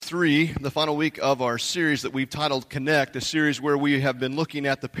3, the final week of our series that we've titled Connect, a series where we have been looking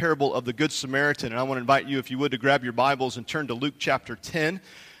at the parable of the Good Samaritan. And I want to invite you, if you would, to grab your Bibles and turn to Luke chapter 10.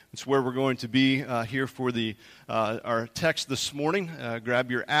 It's where we're going to be here for our text this morning. Grab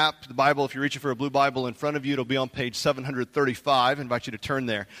your app, the Bible. If you're reaching for a blue Bible in front of you, it'll be on page 735. I invite you to turn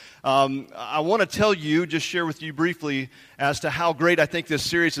there. I want to tell you, just share with you briefly as to how great I think this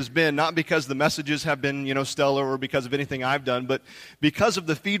series has been, not because the messages have been, stellar or because of anything I've done, but because of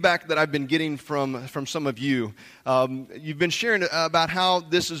the feedback that I've been getting from some of you. You've been sharing about how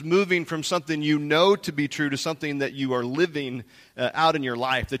this is moving from something you know to be true to something that you are living out in your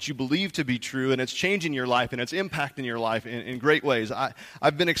life, that you believe to be true, and it's changing your life, and it's impacting your life in great ways.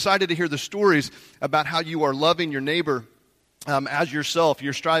 I've been excited to hear the stories about how you are loving your neighbor as yourself.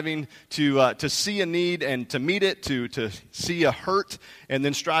 You're striving to see a need and to meet it, to see a hurt, and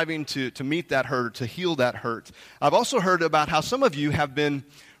then striving to meet that hurt, to heal that hurt. I've also heard about how some of you have been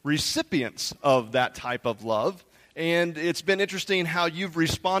recipients of that type of love. And it's been interesting how you've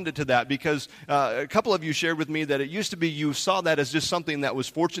responded to that, because a couple of you shared with me that it used to be you saw that as just something that was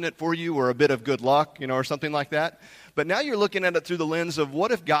fortunate for you or a bit of good luck, or something like that. But now you're looking at it through the lens of,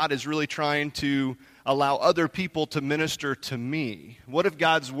 what if God is really trying to allow other people to minister to me? What if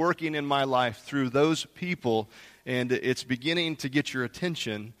God's working in my life through those people and it's beginning to get your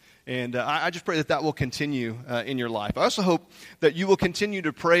attention? And I just pray that will continue in your life. I also hope that you will continue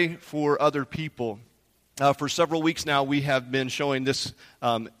to pray for other people. For several weeks now, we have been showing this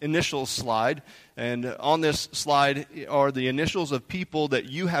initial slide, and on this slide are the initials of people that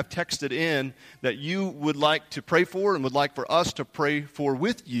you have texted in that you would like to pray for and would like for us to pray for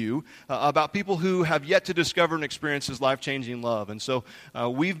with you about people who have yet to discover and experience His life-changing love. And so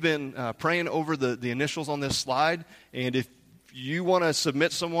we've been praying over the initials on this slide, and if you want to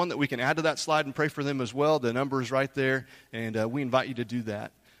submit someone that we can add to that slide and pray for them as well, the number is right there, and we invite you to do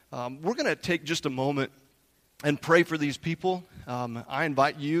that. We're going to take just a moment and pray for these people. I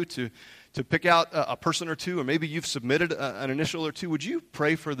invite you to pick out a person or two, or maybe you've submitted an initial or two. Would you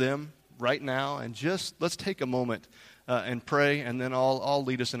pray for them right now? And just let's take a moment and pray, and then I'll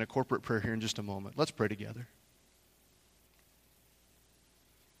lead us in a corporate prayer here in just a moment. Let's pray together.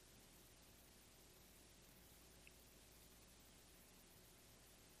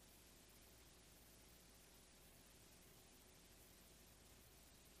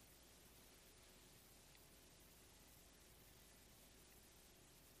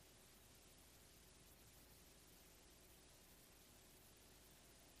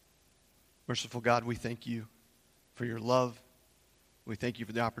 Merciful God, we thank you for your love. We thank you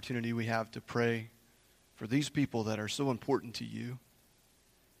for the opportunity we have to pray for these people that are so important to you.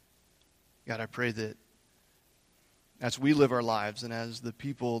 God, I pray that as we live our lives and as the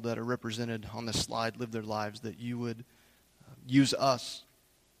people that are represented on this slide live their lives, that you would use us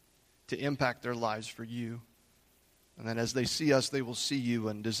to impact their lives for you. And that as they see us, they will see you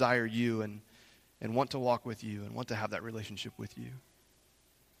and desire you and want to walk with you and want to have that relationship with you.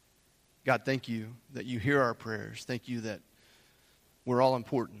 God, thank you that you hear our prayers. Thank you that we're all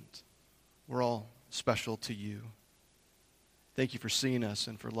important. We're all special to you. Thank you for seeing us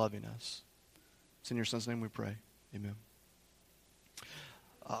and for loving us. It's in your Son's name we pray. Amen.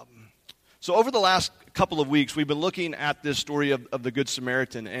 So over the last couple of weeks, we've been looking at this story of the Good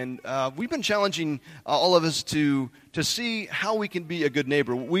Samaritan, and we've been challenging all of us to see how we can be a good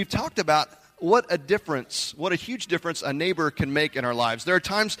neighbor. We've talked about what a huge difference a neighbor can make in our lives. There are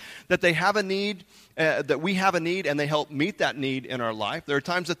times that they have a need, that we have a need, and they help meet that need in our life. There are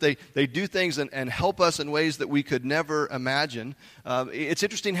times that they do things and help us in ways that we could never imagine. It's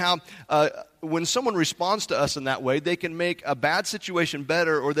interesting how when someone responds to us in that way, they can make a bad situation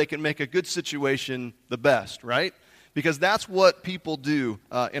better, or they can make a good situation the best, right? Because that's what people do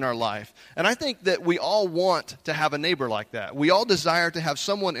in our life. And I think that we all want to have a neighbor like that. We all desire to have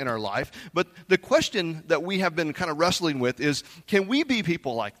someone in our life. But the question that we have been kind of wrestling with is, can we be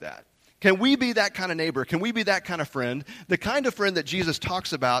people like that? Can we be that kind of neighbor? Can we be that kind of friend? The kind of friend that Jesus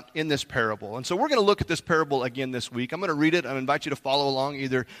talks about in this parable. And so we're going to look at this parable again this week. I'm going to read it. I invite you to follow along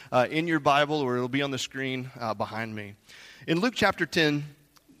either in your Bible or it'll be on the screen behind me. In Luke chapter 10,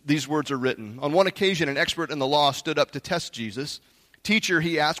 these words are written. On one occasion, an expert in the law stood up to test Jesus. "Teacher,"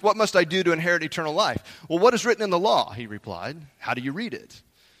 he asked, "what must I do to inherit eternal life?" "Well, what is written in the law?" he replied. "How do you read it?"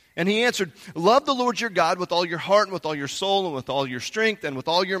 And he answered, "Love the Lord your God with all your heart and with all your soul and with all your strength and with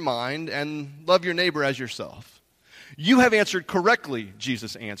all your mind, and love your neighbor as yourself." "You have answered correctly,"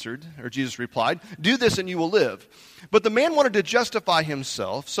 Jesus replied. "Do this and you will live." But the man wanted to justify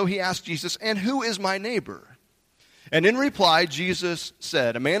himself, so he asked Jesus, "And who is my neighbor?" And in reply, Jesus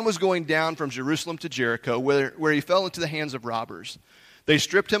said, "A man was going down from Jerusalem to Jericho, where he fell into the hands of robbers. They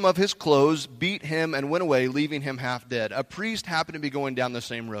stripped him of his clothes, beat him, and went away, leaving him half dead. A priest happened to be going down the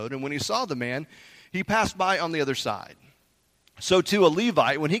same road, and when he saw the man, he passed by on the other side. So too a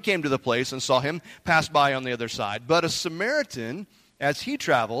Levite, when he came to the place and saw him, passed by on the other side. But a Samaritan, as he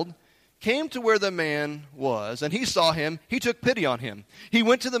traveled, came to where the man was, and he saw him. He took pity on him. He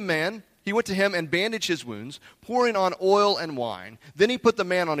went to him and bandaged his wounds, pouring on oil and wine. Then he put the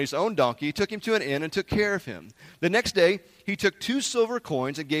man on his own donkey, took him to an inn, and took care of him. The next day, he took 2 silver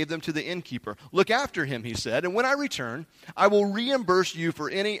coins and gave them to the innkeeper. Look after him, he said, and when I return, I will reimburse you for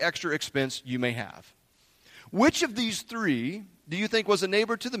any extra expense you may have. Which of these 3 do you think was a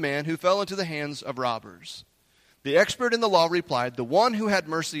neighbor to the man who fell into the hands of robbers? The expert in the law replied, the one who had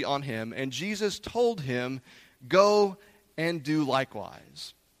mercy on him, and Jesus told him, go and do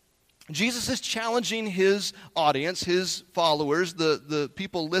likewise. Jesus is challenging his audience, his followers, the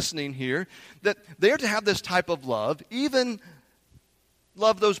people listening here, that they are to have this type of love, even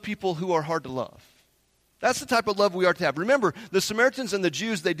love those people who are hard to love. That's the type of love we are to have. Remember, the Samaritans and the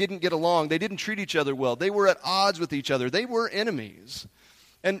Jews, they didn't get along. They didn't treat each other well. They were at odds with each other. They were enemies.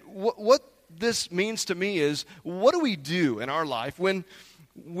 And what this means to me is, what do we do in our life when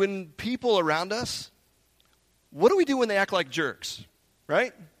people around us, what do we do when they act like jerks,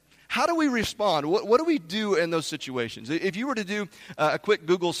 right? How do we respond? What do we do in those situations? If you were to do a quick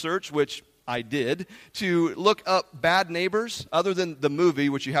Google search, which I did, to look up bad neighbors, other than the movie,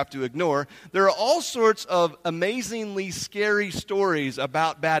 which you have to ignore, there are all sorts of amazingly scary stories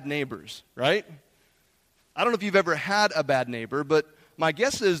about bad neighbors, right? I don't know if you've ever had a bad neighbor, but my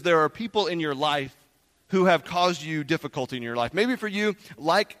guess is there are people in your life who have caused you difficulty in your life. Maybe for you,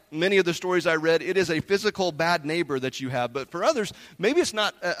 like many of the stories I read, it is a physical bad neighbor that you have. But for others, maybe it's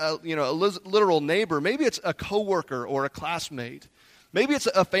not a literal neighbor. Maybe it's a coworker or a classmate. Maybe it's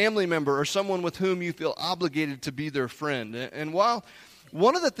a family member or someone with whom you feel obligated to be their friend. And while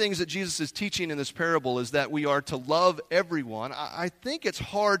one of the things that Jesus is teaching in this parable is that we are to love everyone, I think it's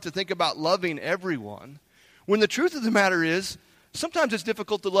hard to think about loving everyone when the truth of the matter is, sometimes it's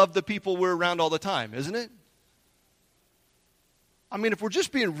difficult to love the people we're around all the time, isn't it? I mean, if we're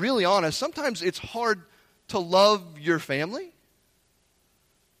just being really honest, sometimes it's hard to love your family.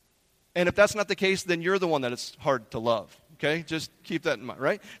 And if that's not the case, then you're the one that it's hard to love, okay? Just keep that in mind,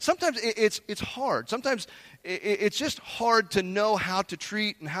 right? Sometimes it's hard. Sometimes it's just hard to know how to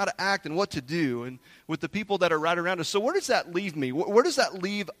treat and how to act and what to do and with the people that are right around us. So where does that leave me? Where does that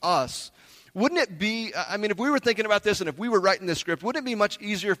leave us? Wouldn't it be, if we were thinking about this and if we were writing this script, wouldn't it be much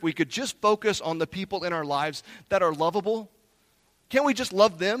easier if we could just focus on the people in our lives that are lovable? Can't we just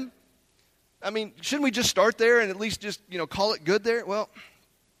love them? Shouldn't we just start there and at least just, call it good there? Well,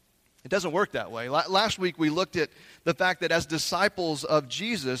 it doesn't work that way. Last week we looked at the fact that as disciples of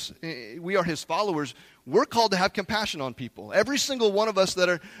Jesus, we are his followers, we're called to have compassion on people. Every single one of us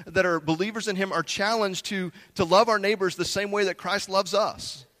that are believers in him are challenged to love our neighbors the same way that Christ loves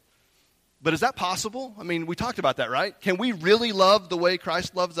us. But is that possible? We talked about that, right? Can we really love the way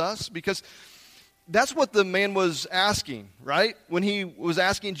Christ loves us? Because that's what the man was asking, right? When he was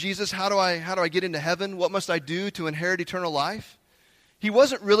asking Jesus, how do I get into heaven? What must I do to inherit eternal life? He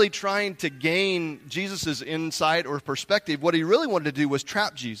wasn't really trying to gain Jesus' insight or perspective. What he really wanted to do was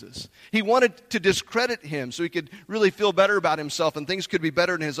trap Jesus. He wanted to discredit him so he could really feel better about himself and things could be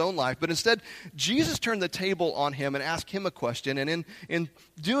better in his own life. But instead, Jesus turned the table on him and asked him a question. And in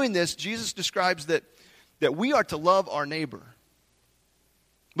doing this, Jesus describes that we are to love our neighbor.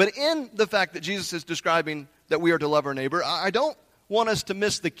 But in the fact that Jesus is describing that we are to love our neighbor, I don't want us to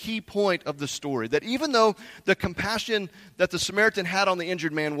miss the key point of the story, that even though the compassion that the Samaritan had on the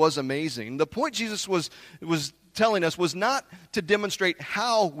injured man was amazing, the point Jesus was telling us was not to demonstrate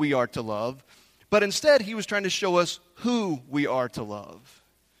how we are to love, but instead he was trying to show us who we are to love.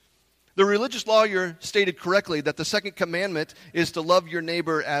 The religious lawyer stated correctly that the second commandment is to love your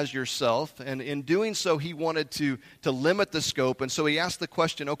neighbor as yourself, and in doing so he wanted to limit the scope, and so he asked the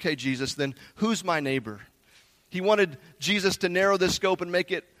question, okay, Jesus, then who's my neighbor? He wanted Jesus to narrow this scope and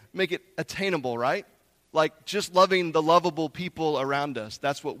make it attainable, right? Like just loving the lovable people around us.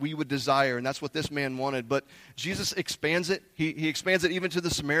 That's what we would desire, and that's what this man wanted. But Jesus expands it. He expands it even to the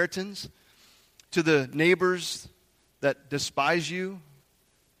Samaritans, to the neighbors that despise you,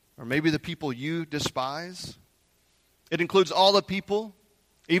 or maybe the people you despise. It includes all the people,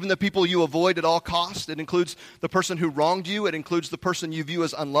 even the people you avoid at all costs. It includes the person who wronged you. It includes the person you view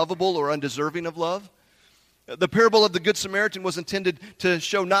as unlovable or undeserving of love. The parable of the Good Samaritan was intended to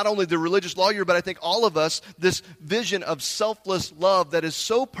show not only the religious lawyer, but I think all of us, this vision of selfless love that is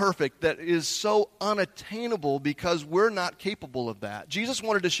so perfect, that is so unattainable because we're not capable of that. Jesus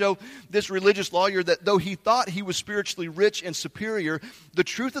wanted to show this religious lawyer that though he thought he was spiritually rich and superior, the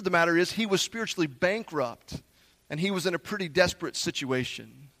truth of the matter is he was spiritually bankrupt, and he was in a pretty desperate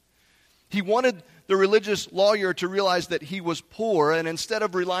situation. He wanted the religious lawyer to realize that he was poor, and instead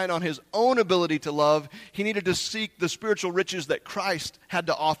of relying on his own ability to love, he needed to seek the spiritual riches that Christ had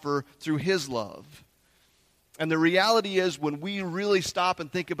to offer through his love. And the reality is, when we really stop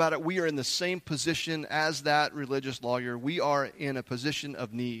and think about it, we are in the same position as that religious lawyer. We are in a position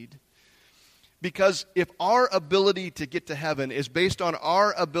of need. Because if our ability to get to heaven is based on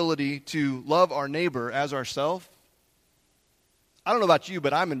our ability to love our neighbor as ourselves, I don't know about you,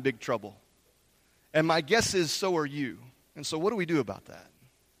 but I'm in big trouble. And my guess is so are you. And so what do we do about that?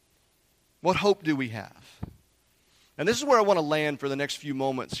 What hope do we have? And this is where I want to land for the next few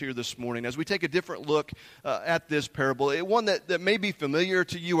moments here this morning as we take a different look at this parable. One that may be familiar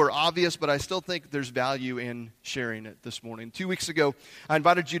to you or obvious, but I still think there's value in sharing it this morning. 2 weeks ago, I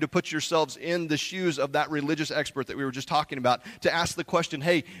invited you to put yourselves in the shoes of that religious expert that we were just talking about, to ask the question,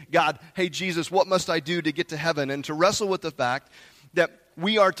 hey, God, hey, Jesus, what must I do to get to heaven? And to wrestle with the fact that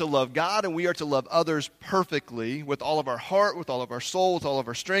we are to love God and we are to love others perfectly with all of our heart, with all of our soul, with all of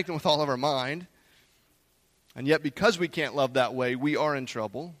our strength, and with all of our mind. And yet, because we can't love that way, we are in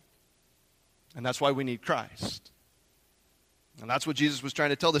trouble. And that's why we need Christ. And that's what Jesus was trying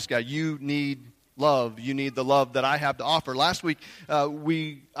to tell this guy. You need love. You need the love that I have to offer. Last week,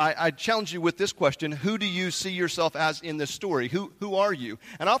 I challenged you with this question: who do you see yourself as in this story? Who are you?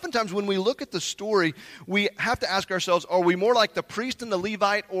 And oftentimes when we look at the story, we have to ask ourselves, are we more like the priest and the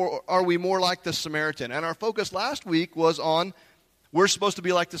Levite, or are we more like the Samaritan? And our focus last week was on, we're supposed to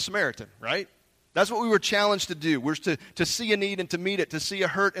be like the Samaritan, right? That's what we were challenged to do. We're to see a need and to meet it, to see a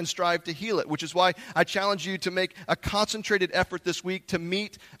hurt and strive to heal it, which is why I challenge you to make a concentrated effort this week to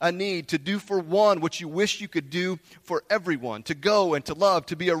meet a need, to do for one what you wish you could do for everyone, to go and to love,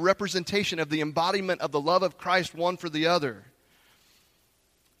 to be a representation of the embodiment of the love of Christ, one for the other.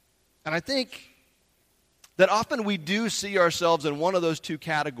 And I think that often we do see ourselves in one of those two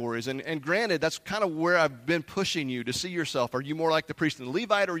categories. And granted, that's kind of where I've been pushing you to see yourself. Are you more like the priest and the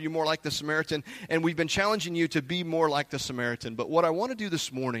Levite, or are you more like the Samaritan? And we've been challenging you to be more like the Samaritan. But what I want to do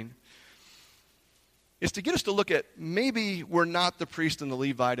this morning is to get us to look at, maybe we're not the priest and the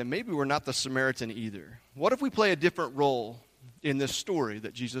Levite, and maybe we're not the Samaritan either. What if we play a different role in this story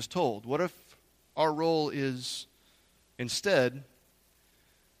that Jesus told? What if our role is instead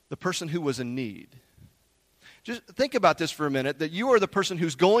the person who was in need? Just think about this for a minute, that you are the person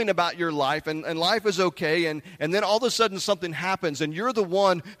who's going about your life, and life is okay, and then all of a sudden something happens, and you're the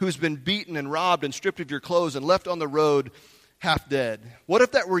one who's been beaten and robbed and stripped of your clothes and left on the road half dead. What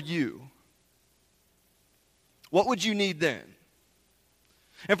if that were you? What would you need then?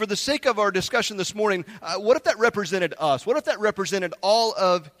 And for the sake of our discussion this morning, what if that represented us? What if that represented all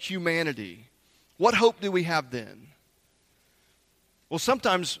of humanity? What hope do we have then? Well,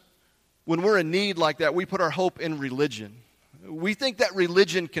 sometimes when we're in need like that, we put our hope in religion. We think that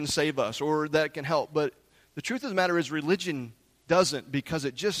religion can save us or that can help. But the truth of the matter is, religion doesn't, because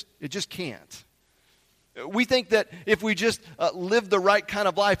it just can't. We think that if we just live the right kind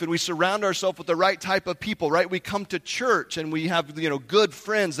of life and we surround ourselves with the right type of people, right? We come to church and we have good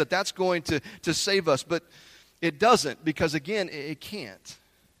friends, that's going to save us. But it doesn't, because again, it can't.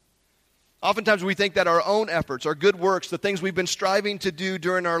 Oftentimes we think that our own efforts, our good works, the things we've been striving to do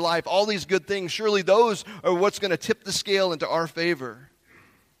during our life, all these good things, surely those are what's going to tip the scale into our favor.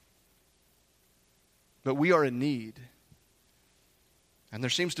 But we are in need. And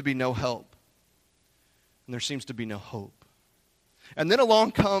there seems to be no help. And there seems to be no hope. And then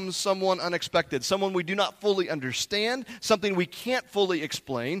along comes someone unexpected, someone we do not fully understand, something we can't fully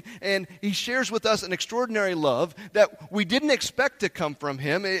explain, and he shares with us an extraordinary love that we didn't expect to come from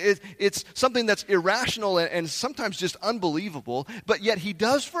him. It's something that's irrational and sometimes just unbelievable, but yet he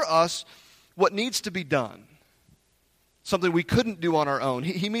does for us what needs to be done. Something we couldn't do on our own.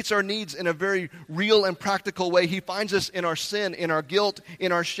 He meets our needs in a very real and practical way. He finds us in our sin, in our guilt,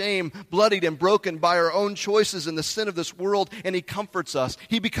 in our shame, bloodied and broken by our own choices and the sin of this world, and he comforts us.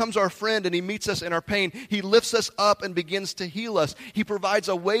 He becomes our friend and he meets us in our pain. He lifts us up and begins to heal us. He provides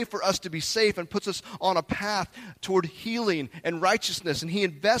a way for us to be safe and puts us on a path toward healing and righteousness, and he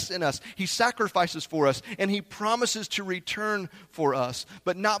invests in us. He sacrifices for us, and he promises to return for us,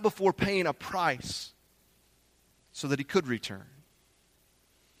 but not before paying a price, so that he could return.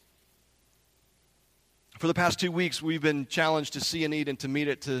 For the past 2 weeks, we've been challenged to see a need and to meet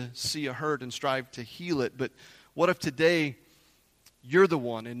it, to see a hurt and strive to heal it. But what if today you're the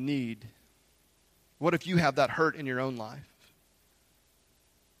one in need? What if you have that hurt in your own life?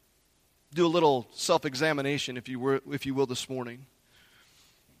 Do a little self-examination, if you will, this morning.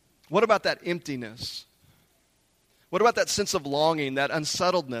 What about that emptiness? What about that sense of longing, that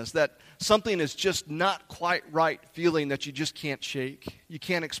unsettledness, that something is just not quite right feeling that you just can't shake? You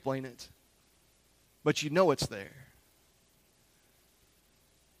can't explain it, but you know it's there.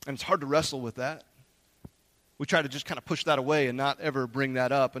 And it's hard to wrestle with that. We try to just kind of push that away and not ever bring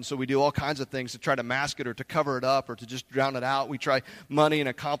that up. And so we do all kinds of things to try to mask it or to cover it up or to just drown it out. We try money and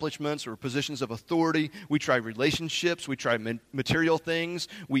accomplishments or positions of authority. We try relationships. We try material things.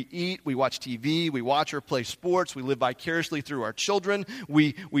 We eat. We watch TV. We watch or play sports. We live vicariously through our children.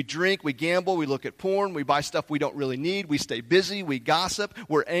 We drink. We gamble. We look at porn. We buy stuff we don't really need. We stay busy. We gossip.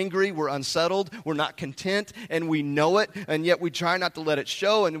 We're angry. We're unsettled. We're not content. And we know it. And yet we try not to let it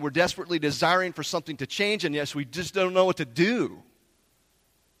show. And we're desperately desiring for something to change. And yes, we just don't know what to do.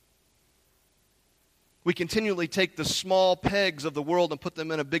 We continually take the small pegs of the world and put them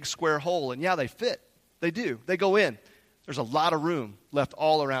in a big square hole. And yeah, they fit. They do. They go in. There's a lot of room left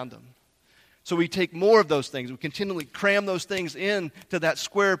all around them. So we take more of those things. We continually cram those things in to that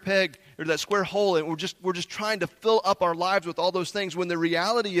square peg or that square hole, and we're just trying to fill up our lives with all those things, when the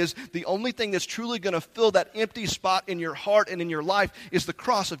reality is the only thing that's truly going to fill that empty spot in your heart and in your life is the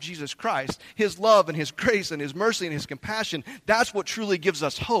cross of Jesus Christ. His love and His grace and His mercy and His compassion. That's what truly gives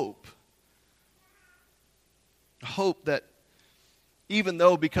us hope. Hope that even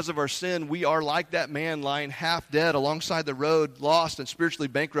though because of our sin we are like that man lying half dead alongside the road, lost and spiritually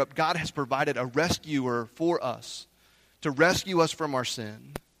bankrupt, God has provided a rescuer for us to rescue us from our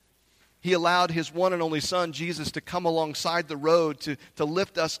sin. He allowed His one and only Son, Jesus, to come alongside the road to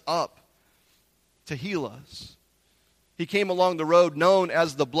lift us up, to heal us. He came along the road known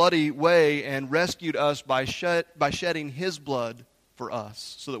as the bloody way and rescued us by shedding His blood for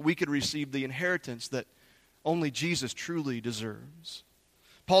us so that we could receive the inheritance that only Jesus truly deserves.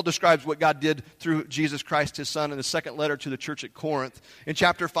 Paul describes what God did through Jesus Christ, His Son, in the second letter to the church at Corinth. In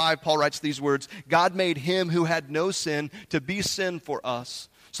chapter 5, Paul writes these words, God made Him who had no sin to be sin for us,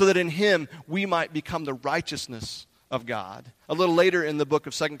 so that in Him we might become the righteousness of God. A little later in the book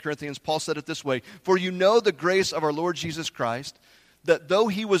of 2 Corinthians, Paul said it this way, for you know the grace of our Lord Jesus Christ, that though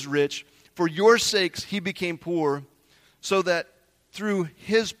He was rich, for your sakes He became poor, so that through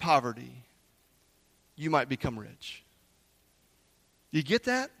His poverty you might become rich. Do you get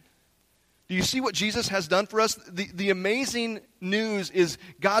that? Do you see what Jesus has done for us? The amazing news is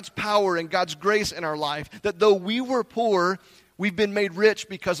God's power and God's grace in our life, that though we were poor, we've been made rich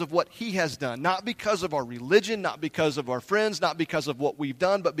because of what He has done. Not because of our religion, not because of our friends, not because of what we've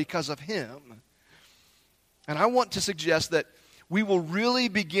done, but because of Him. And I want to suggest that we will really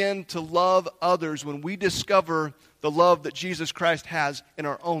begin to love others when we discover the love that Jesus Christ has in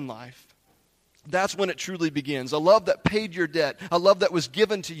our own life. That's when it truly begins. A love that paid your debt. A love that was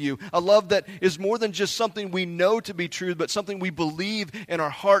given to you. A love that is more than just something we know to be true, but something we believe in our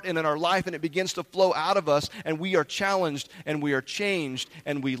heart and in our life, and it begins to flow out of us, and we are challenged, and we are changed,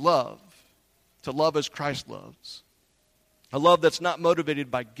 and we love. To love as Christ loves. A love that's not motivated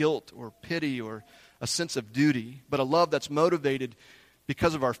by guilt or pity or a sense of duty, but a love that's motivated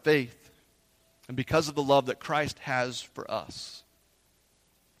because of our faith and because of the love that Christ has for us.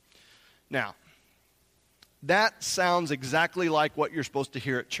 Now, that sounds exactly like what you're supposed to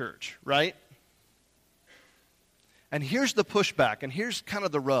hear at church, right? And here's the pushback, and here's kind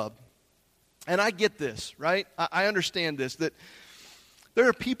of the rub. And I get this, right? I understand this, that there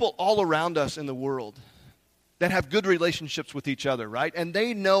are people all around us in the world that have good relationships with each other, right? And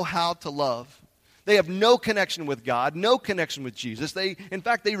they know how to love. They have no connection with God, no connection with Jesus. In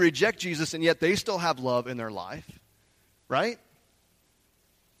fact, they reject Jesus, and yet they still have love in their life, right?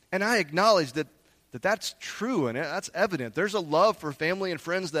 And I acknowledge that that's true and that's evident. There's a love for family and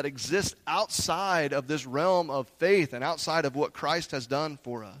friends that exists outside of this realm of faith and outside of what Christ has done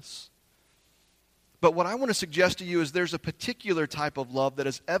for us. But what I want to suggest to you is there's a particular type of love that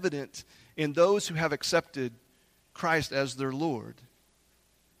is evident in those who have accepted Christ as their Lord.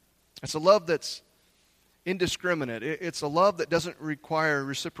 It's a love that's indiscriminate. It's a love that doesn't require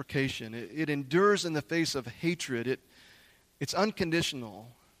reciprocation. It endures in the face of hatred. It's unconditional.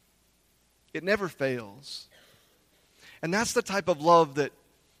 It never fails. And that's the type of love that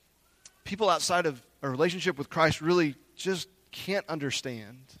people outside of a relationship with Christ really just can't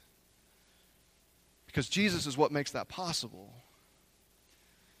understand. Because Jesus is what makes that possible.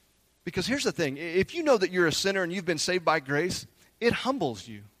 Because here's the thing. If you know that you're a sinner and you've been saved by grace, it humbles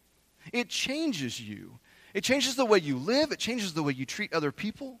you. It changes you. It changes the way you live. It changes the way you treat other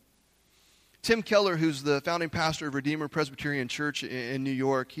people. Tim Keller, who's the founding pastor of Redeemer Presbyterian Church in New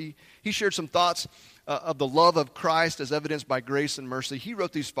York, he shared some thoughts of the love of Christ as evidenced by grace and mercy. He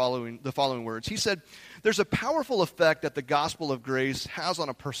wrote the following words. He said, "There's a powerful effect that the gospel of grace has on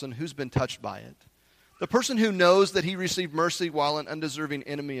a person who's been touched by it. The person who knows that he received mercy while an undeserving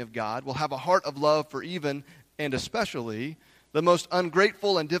enemy of God will have a heart of love for even, and especially, the most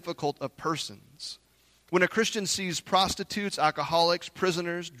ungrateful and difficult of persons. When a Christian sees prostitutes, alcoholics,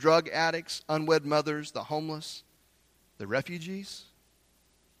 prisoners, drug addicts, unwed mothers, the homeless, the refugees,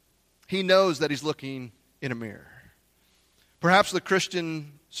 he knows that he's looking in a mirror. Perhaps the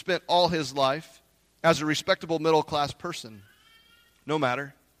Christian spent all his life as a respectable middle-class person. No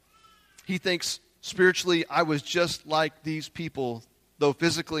matter. He thinks, spiritually, I was just like these people, though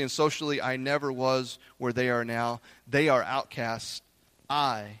physically and socially I never was where they are now. They are outcasts.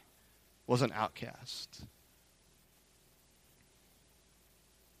 I was an outcast."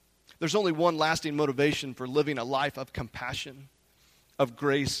 There's only one lasting motivation for living a life of compassion, of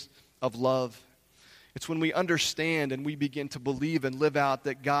grace, of love. It's when we understand and we begin to believe and live out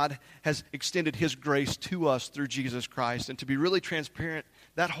that God has extended His grace to us through Jesus Christ. And to be really transparent,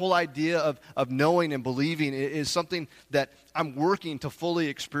 that whole idea of knowing and believing is something that I'm working to fully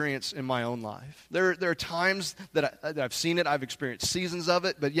experience in my own life. There are times that I've seen it, I've experienced seasons of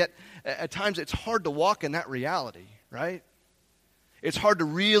it, but yet at times it's hard to walk in that reality, right? It's hard to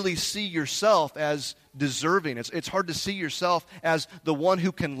really see yourself as deserving. It's hard to see yourself as the one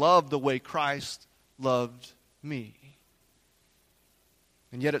who can love the way Christ loved me.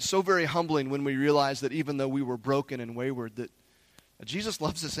 And yet it's so very humbling when we realize that even though we were broken and wayward, that Jesus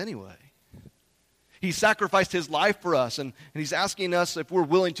loves us anyway. He sacrificed His life for us, and He's asking us if we're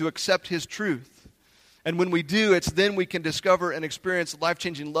willing to accept His truth. And when we do, it's then we can discover and experience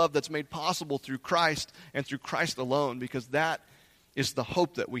life-changing love that's made possible through Christ and through Christ alone, because that is the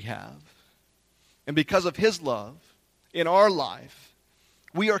hope that we have. And because of His love in our life,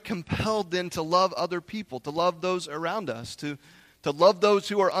 we are compelled then to love other people, to love those around us, to love those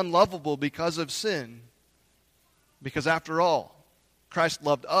who are unlovable because of sin. Because after all, Christ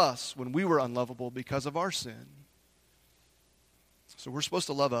loved us when we were unlovable because of our sin. So we're supposed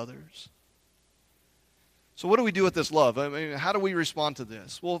to love others. So what do we do with this love? I mean, how do we respond to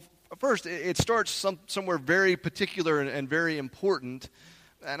this? Well, first, it starts somewhere very particular and very important.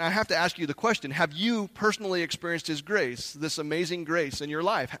 And I have to ask you the question, have you personally experienced His grace, this amazing grace in your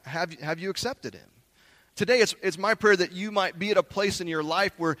life? Have you accepted Him? Today, it's my prayer that you might be at a place in your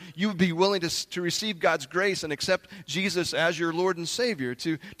life where you would be willing to receive God's grace and accept Jesus as your Lord and Savior,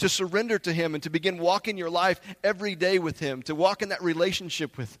 to surrender to Him and to begin walking your life every day with Him, to walk in that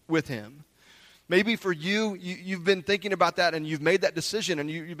relationship with Him. Maybe for you've been thinking about that and you've made that decision and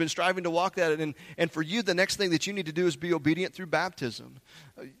you've been striving to walk that. And for you, the next thing that you need to do is be obedient through baptism.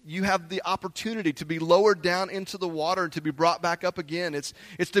 You have the opportunity to be lowered down into the water and to be brought back up again. It's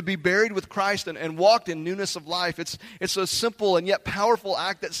to be buried with Christ and walked in newness of life. It's a simple and yet powerful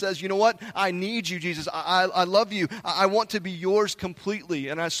act that says, you know what? I need you, Jesus. I love you. I want to be yours completely.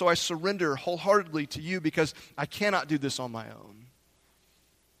 And so I surrender wholeheartedly to you because I cannot do this on my own.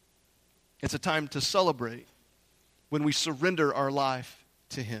 It's a time to celebrate when we surrender our life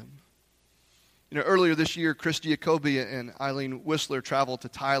to Him. You know, earlier this year, Chris Giacobbe and Eileen Whistler traveled to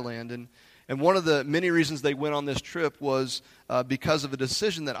Thailand, and one of the many reasons they went on this trip was because of a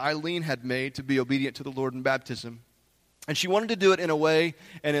decision that Eileen had made to be obedient to the Lord in baptism. And she wanted to do it in a way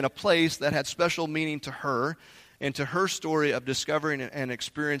and in a place that had special meaning to her and to her story of discovering and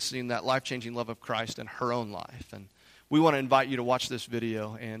experiencing that life-changing love of Christ in her own life. And we want to invite you to watch this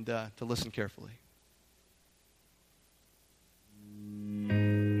video and to listen carefully.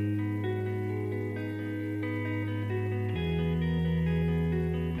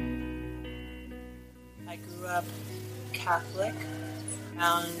 I grew up Catholic.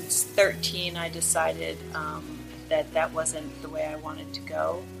 Around 13, I decided that wasn't the way I wanted to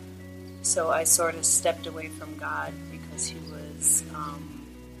go. So I sort of stepped away from God because He was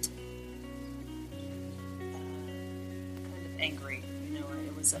angry,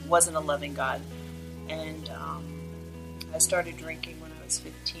 it wasn't a loving God, and I started drinking when I was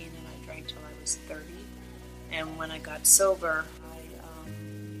 15, and I drank till I was 30. And when I got sober,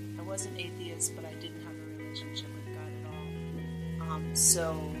 I wasn't atheist, but I didn't have a relationship with God at all.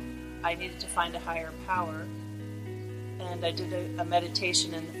 So I needed to find a higher power, and I did a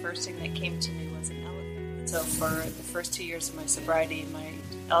meditation, and the first thing that came to me was an elephant. So for the first 2 years of my sobriety,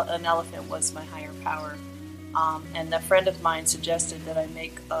 an elephant was my higher power. And a friend of mine suggested that I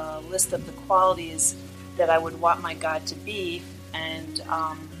make a list of the qualities that I would want my God to be, and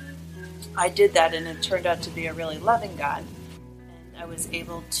I did that, and it turned out to be a really loving God. And I was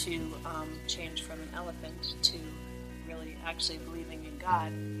able to change from an elephant to really actually believing in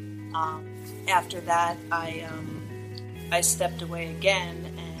God. After that, I stepped away again,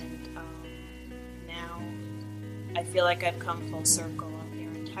 and now I feel like I've come full circle. I'm here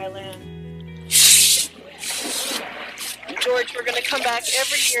in Thailand. George, we're going to come back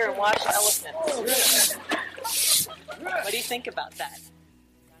every year and watch elephants. What do you think about that?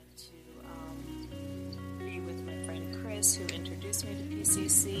 Got to be with my friend Chris, who introduced me to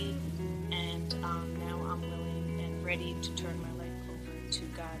PCC, and now I'm willing and ready to turn my life over to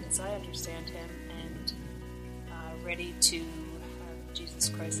God as I understand Him, and ready to have Jesus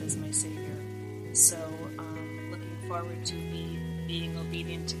Christ as my Savior. So looking forward to being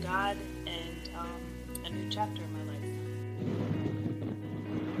obedient to God and a new chapter in my life.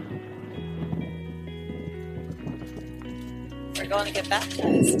 We're going to get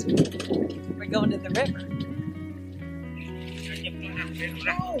baptized. We're going to the river.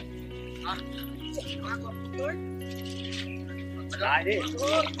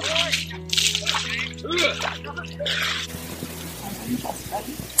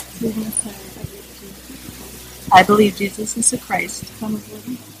 I believe Jesus is the Christ,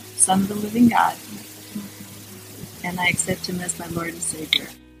 Son of the living God, and I accept Him as my Lord and Savior.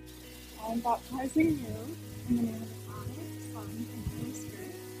 I am baptizing you in the name of the Father, Son, and Holy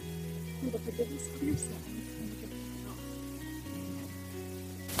Spirit, for the forgiveness of your sins and the gift of God.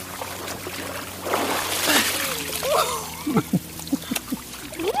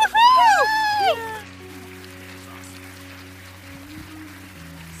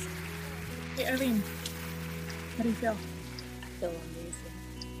 Hey, Arlene, how do you feel? I feel amazing.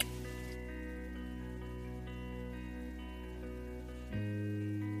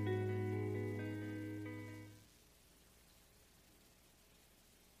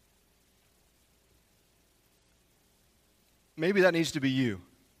 Maybe that needs to be you.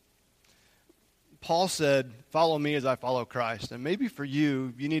 Paul said, follow me as I follow Christ. And maybe for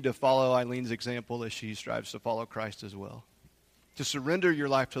you, you need to follow Eileen's example as she strives to follow Christ as well. To surrender your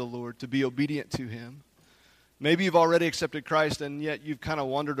life to the Lord, to be obedient to Him. Maybe you've already accepted Christ and yet you've kind of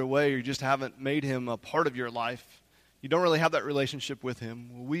wandered away, or you just haven't made Him a part of your life. You don't really have that relationship with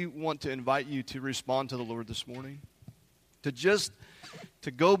Him. We want to invite you to respond to the Lord this morning.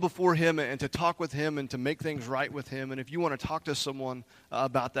 To go before Him and to talk with Him and to make things right with Him. And if you want to talk to someone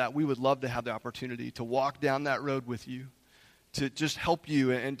about that, we would love to have the opportunity to walk down that road with you, to just help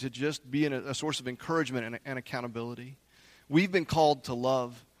you and to just be a source of encouragement and accountability. We've been called to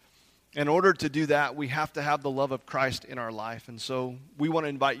love. In order to do that, we have to have the love of Christ in our life. And so we want to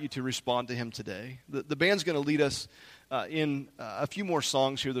invite you to respond to Him today. The band's going to lead us in a few more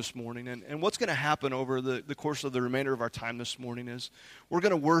songs here this morning. And what's going to happen over the course of the remainder of our time this morning is we're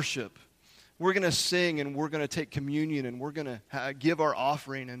going to worship. We're going to sing, and we're going to take communion, and we're going to give our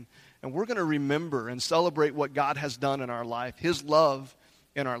offering, and we're going to remember and celebrate what God has done in our life, His love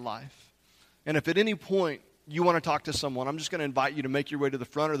in our life. And if at any point you want to talk to someone, I'm just going to invite you to make your way to the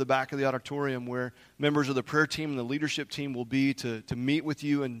front or the back of the auditorium where members of the prayer team and the leadership team will be to meet with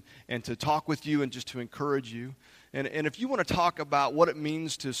you and to talk with you and just to encourage you. And if you want to talk about what it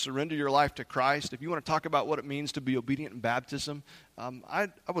means to surrender your life to Christ, if you want to talk about what it means to be obedient in baptism, I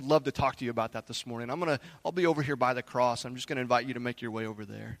would love to talk to you about that this morning. I'll be over here by the cross. I'm just going to invite you to make your way over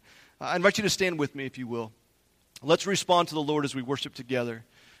there. I invite you to stand with me if you will. Let's respond to the Lord as we worship together.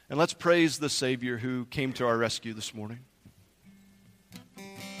 And let's praise the Savior who came to our rescue this morning.